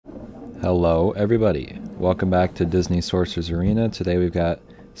Hello everybody, welcome back to Disney Sorcerer's Arena. Today we've got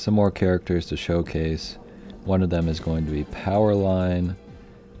some more characters to showcase. One of them is going to be Powerline.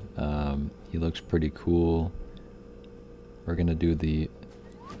 He looks pretty cool. We're going to do the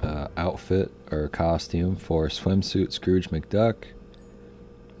outfit or costume for Swimsuit Scrooge McDuck.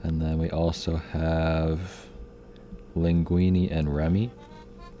 And then we also have Linguini and Remy.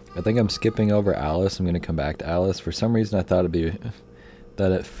 I think I'm skipping over Alice. I'm going to come back to Alice. For some reason I thought it'd be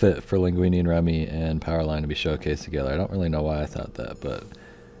that it fit for Linguini and Remy and Powerline to be showcased together. I don't really know why I thought that, but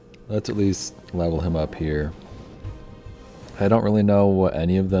let's at least level him up here. I don't really know what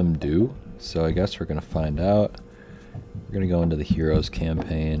any of them do, so I guess we're going to find out. We're going to go into the Heroes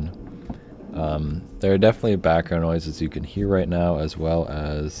campaign. There are definitely background noises you can hear right now, as well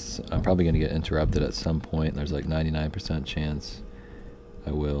as I'm probably going to get interrupted at some point. There's like 99% chance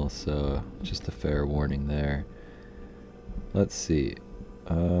I will, so just a fair warning there. Let's see.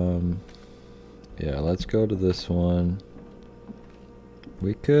 Yeah, let's go to this one.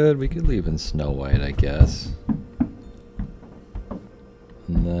 We could leave in Snow White, I guess.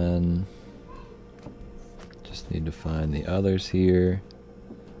 And then just need to find the others here.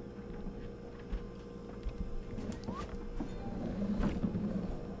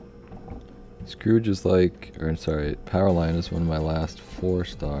 Scrooge is like, or sorry, Powerline is one of my last 4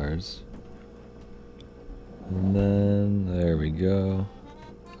 stars. And then, there we go.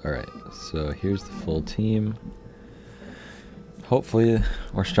 Alright, so here's the full team. Hopefully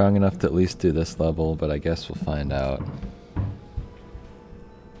we're strong enough to at least do this level, but I guess we'll find out.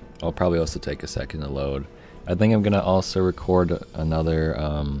 I'll probably also take a second to load. I think I'm gonna also record another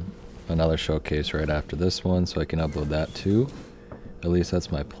another showcase right after this one, so I can upload that too. At least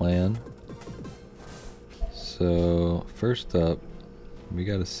that's my plan. So first up, we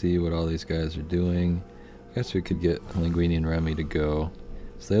gotta see what all these guys are doing. I guess we could get Linguini and Remy to go.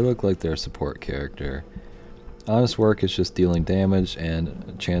 So they look like they're a support character. Honest work is just dealing damage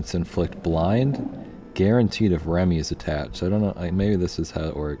and chance to inflict blind, guaranteed if Remy is attached. So I don't know, maybe this is how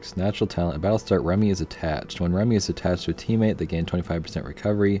it works. Natural talent, at battle start, Remy is attached. When Remy is attached to a teammate, they gain 25%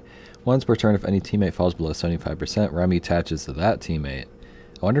 recovery. Once per turn, if any teammate falls below 75%, Remy attaches to that teammate.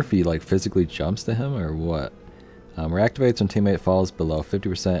 I wonder if he like physically jumps to him or what. Reactivates when teammate falls below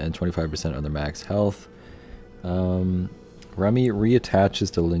 50% and 25% of their max health. Remy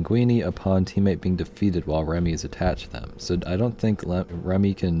reattaches to Linguini upon teammate being defeated while Remy is attached to them. So I don't think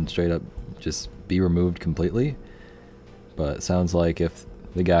Remy can straight up just be removed completely. But it sounds like if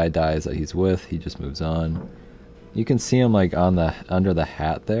the guy dies that he's with, he just moves on. You can see him like on the under the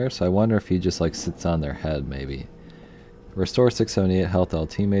hat there, so I wonder if he just like sits on their head maybe. Restore 678 health to all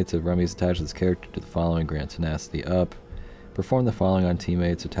teammates. If Remy's attached to this character to the following, grant tenacity up. Perform the following on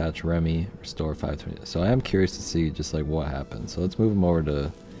teammates, attach Remy, restore 520. So I am curious to see just like what happens. So let's move him over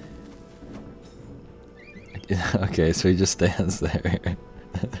to... Okay, so he just stands there.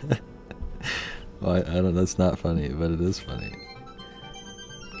 Well, I don't, that's not funny, but it is funny.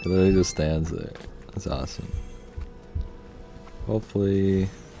 He literally just stands there. That's awesome. Hopefully...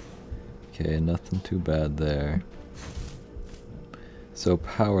 Okay, nothing too bad there. So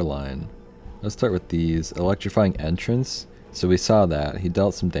Powerline. Let's start with these. Electrifying entrance. So we saw that. He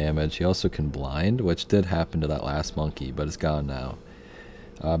dealt some damage. He also can blind, which did happen to that last monkey, but it's gone now.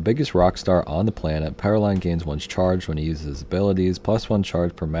 Biggest rock star on the planet. Powerline gains 1 charge when he uses his abilities, plus 1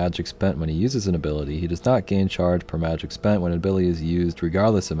 charge per magic spent when he uses an ability. He does not gain charge per magic spent when an ability is used,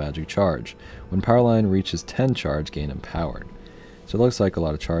 regardless of magic charge. When Powerline reaches 10 charge, gain empowered. So it looks like a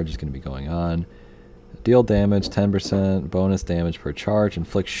lot of charge is going to be going on. Deal damage, 10%, bonus damage per charge,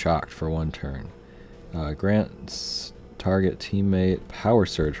 inflict shock for 1 turn. Grants target teammate power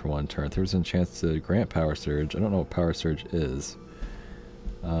surge for 1 turn. 30% chance to grant power surge. I don't know what power surge is.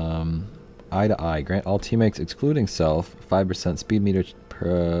 Eye to eye. Grant all teammates excluding self 5% speed meter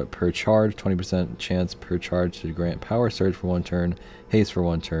per charge. 20% chance per charge to grant power surge for 1 turn. Haste for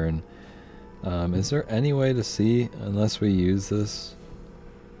 1 turn. Is there any way to see unless we use this?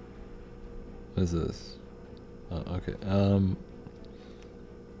 What is this? Oh, okay.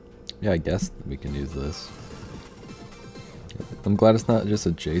 Yeah, I guess we can use this. I'm glad it's not just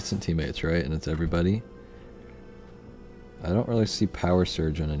adjacent teammates, right? And it's everybody. I don't really see power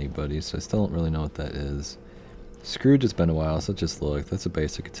surge on anybody, so I still don't really know what that is. Scrooge has been a while, so just look. That's a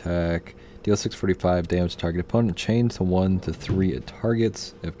basic attack. Deal 645 damage to target opponent. Chain to 1 to 3 at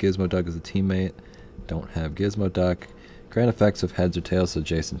targets. If Gizmo Duck is a teammate, don't have Gizmo Duck. Grant effects of heads or tails to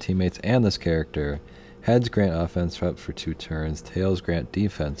adjacent teammates and this character. Heads grant offense up for 2 turns. Tails grant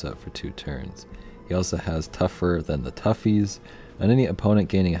defense up for 2 turns. He also has tougher than the toughies. On any opponent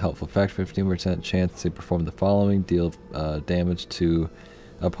gaining a helpful effect, 15% chance to perform the following. Deal damage to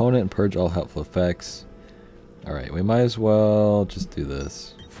Opponent and purge all helpful effects. Alright, we might as well just do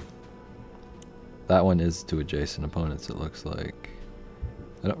this. That one is to adjacent opponents, it looks like.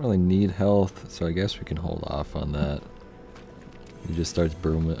 I don't really need health, so I guess we can hold off on that. He just starts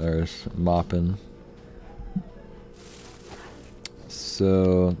brooming or mopping.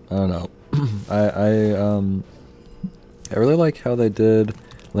 So I don't know. I really like how they did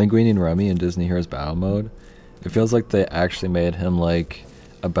Linguini and Remy in Disney Heroes Battle Mode. It feels like they actually made him like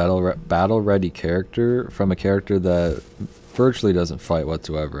a battle ready character from a character that virtually doesn't fight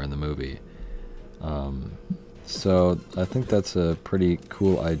whatsoever in the movie. So I think that's a pretty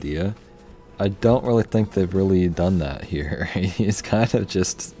cool idea. I don't really think they've really done that here. He's kind of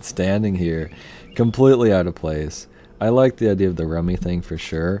just standing here completely out of place. I like the idea of the Remy thing for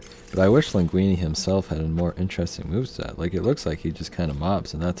sure, but I wish Linguini himself had a more interesting moveset. Like, it looks like he just kind of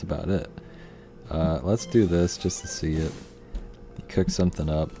mobs and that's about it. Let's do this just to see it. He cooked something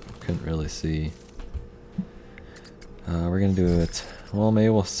up. Couldn't really see. We're gonna do it. Well, maybe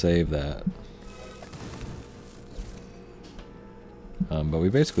we'll save that. But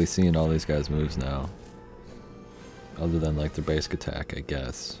we've basically seen all these guys' moves now. Other than like their basic attack, I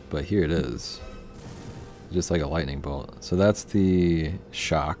guess. But here it is. Just like a lightning bolt. So that's the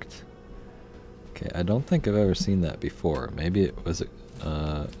shocked. Okay, I don't think I've ever seen that before. Maybe it was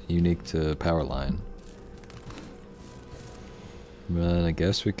unique to Powerline. But I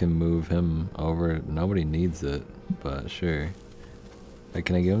guess we can move him over. Nobody needs it, but sure. Hey,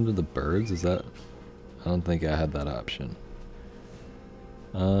 can I give him to the birds? Is that... I don't think I had that option.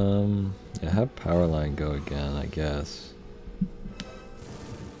 Yeah, have Powerline go again, I guess.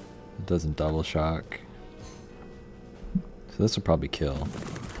 It doesn't double shock. So this will probably kill.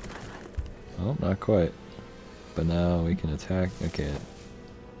 Oh, not quite. But now we can attack. Okay.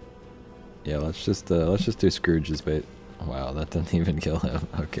 Yeah, let's just do Scrooge's bait. Wow, that didn't even kill him.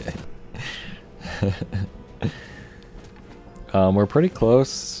 Okay. We're pretty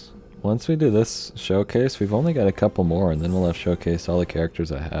close. Once we do this showcase, we've only got a couple more, and then we'll have showcased all the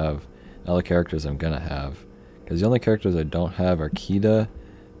characters I have, all the characters I'm gonna have. Because the only characters I don't have are Kida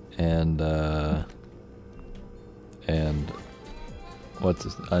and what's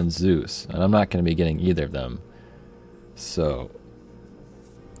this? And Zeus, and I'm not gonna be getting either of them. So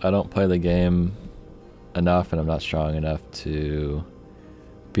I don't play the game enough, and I'm not strong enough to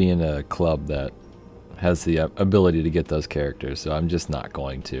be in a club that has the ability to get those characters, so I'm just not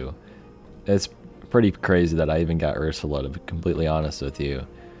going to. It's pretty crazy that I even got Ursula, to be completely honest with you.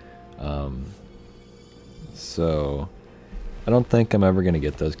 So I don't think I'm ever going to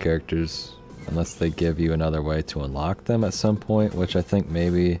get those characters unless they give you another way to unlock them at some point, which I think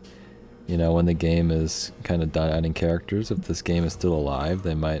maybe, you know, when the game is kind of done adding characters, if this game is still alive,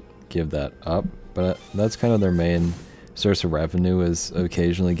 they might give that up. But that's kind of their main source of revenue, is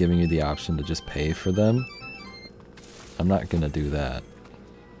occasionally giving you the option to just pay for them. I'm not gonna do that.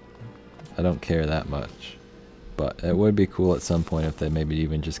 I don't care that much. But it would be cool at some point if they maybe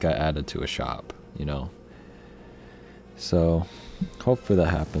even just got added to a shop, you know. So hopefully that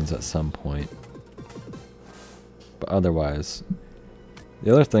happens at some point. But otherwise,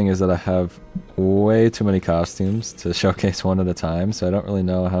 the other thing is that I have way too many costumes to showcase one at a time, so I don't really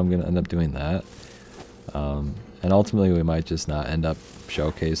know how I'm gonna end up doing that. And ultimately we might just not end up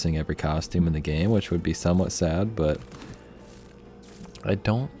showcasing every costume in the game, which would be somewhat sad, but I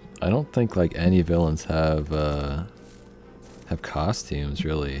don't think like any villains have costumes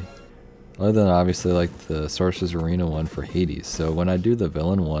really. Other than obviously like the Sorcerer's Arena one for Hades. So when I do the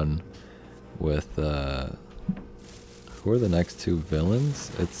villain one with who are the next two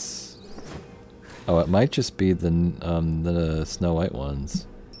villains? It's it might just be the Snow White ones.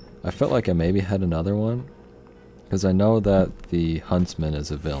 I felt like I maybe had another one, because I know that the Huntsman is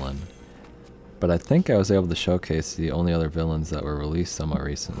a villain, but I think I was able to showcase the only other villains that were released somewhat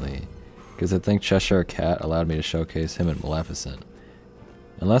recently, because I think Cheshire Cat allowed me to showcase him and Maleficent.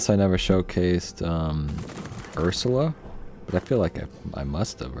 Unless I never showcased Ursula, but I feel like I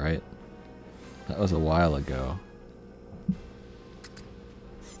must have, right? That was a while ago.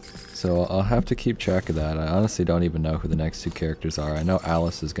 So I'll have to keep track of that. I honestly don't even know who the next two characters are. I know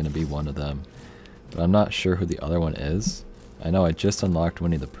Alice is going to be one of them, but I'm not sure who the other one is. I know I just unlocked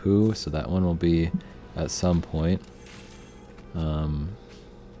Winnie the Pooh, so that one will be at some point. And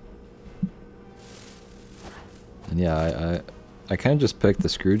yeah, I kind of just picked the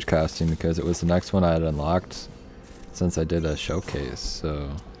Scrooge costume because it was the next one I had unlocked since I did a showcase,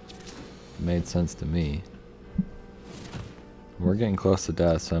 so it made sense to me. We're getting close to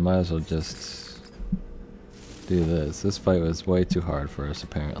death, so I might as well just do this. This fight was way too hard for us,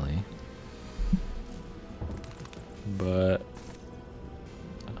 apparently. But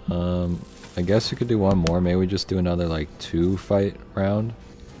I guess we could do one more. Maybe we just do another like 2 fight round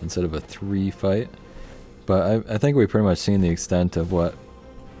instead of a 3 fight. But I think we've pretty much seen the extent of what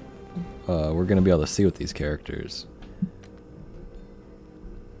we're going to be able to see with these characters.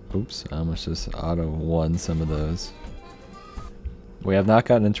 Oops, I almost just auto-won some of those. We have not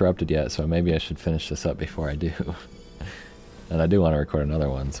gotten interrupted yet, so maybe I should finish this up before I do. And I do want to record another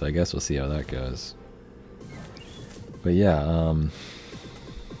one, so I guess we'll see how that goes. But yeah,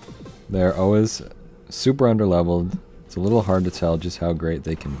 they're always super underleveled. It's a little hard to tell just how great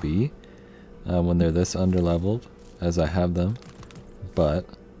they can be when they're this underleveled, as I have them. But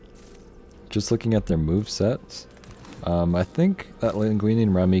just looking at their movesets, I think that Linguini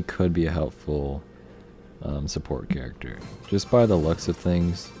and Remy could be a helpful support character. Just by the looks of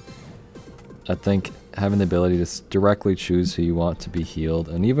things, I think having the ability to directly choose who you want to be healed,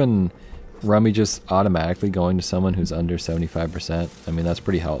 and even Remy just automatically going to someone who's under 75%, I mean, that's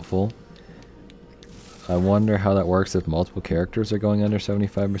pretty helpful. I wonder how that works if multiple characters are going under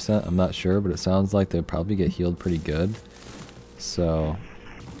 75%. I'm not sure, but it sounds like they'll probably get healed pretty good. So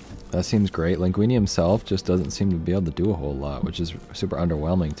that seems great. Linguini himself just doesn't seem to be able to do a whole lot, which is super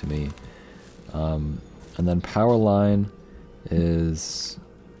underwhelming to me. And then Powerline is...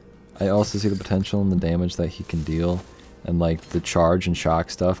 I also see the potential in the damage that he can deal. And like the charge and shock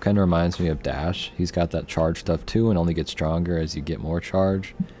stuff kind of reminds me of Dash. He's got that charge stuff too and only gets stronger as you get more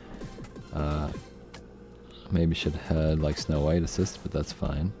charge. Maybe should head like Snow White assist, but that's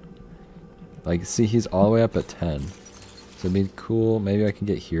fine. Like, see, he's all the way up at 10. So it'd be cool. Maybe I can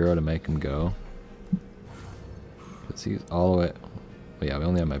get Hero to make him go. Because he's all the way... Well, yeah, we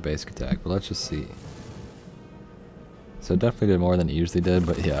only have my basic attack, but let's just see. So it definitely did more than it usually did,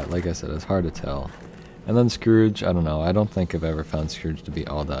 but yeah, like I said, it's hard to tell. And then Scrooge, I don't know. I don't think I've ever found Scrooge to be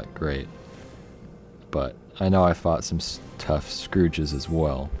all that great. But I know I fought some tough Scrooges as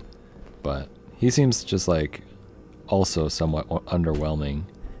well. But he seems just like also somewhat underwhelming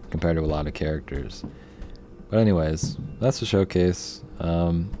compared to a lot of characters. But anyways, that's the showcase.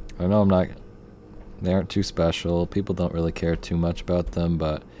 I know they aren't too special. People don't really care too much about them,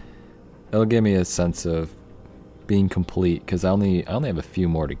 but it'll give me a sense of being complete, because I only have a few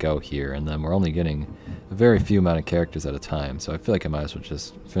more to go here, and then we're only getting a very few amount of characters at a time, so I feel like I might as well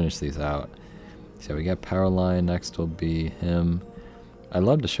just finish these out. So we got Powerline, next will be him. I'd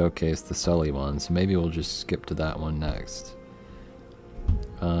love to showcase the Sully one, so maybe we'll just skip to that one next.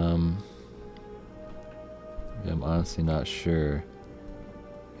 I'm honestly not sure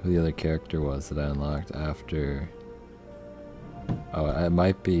who the other character was that I unlocked after. Oh, it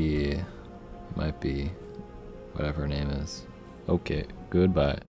might be whatever her name is. Okay, goodbye.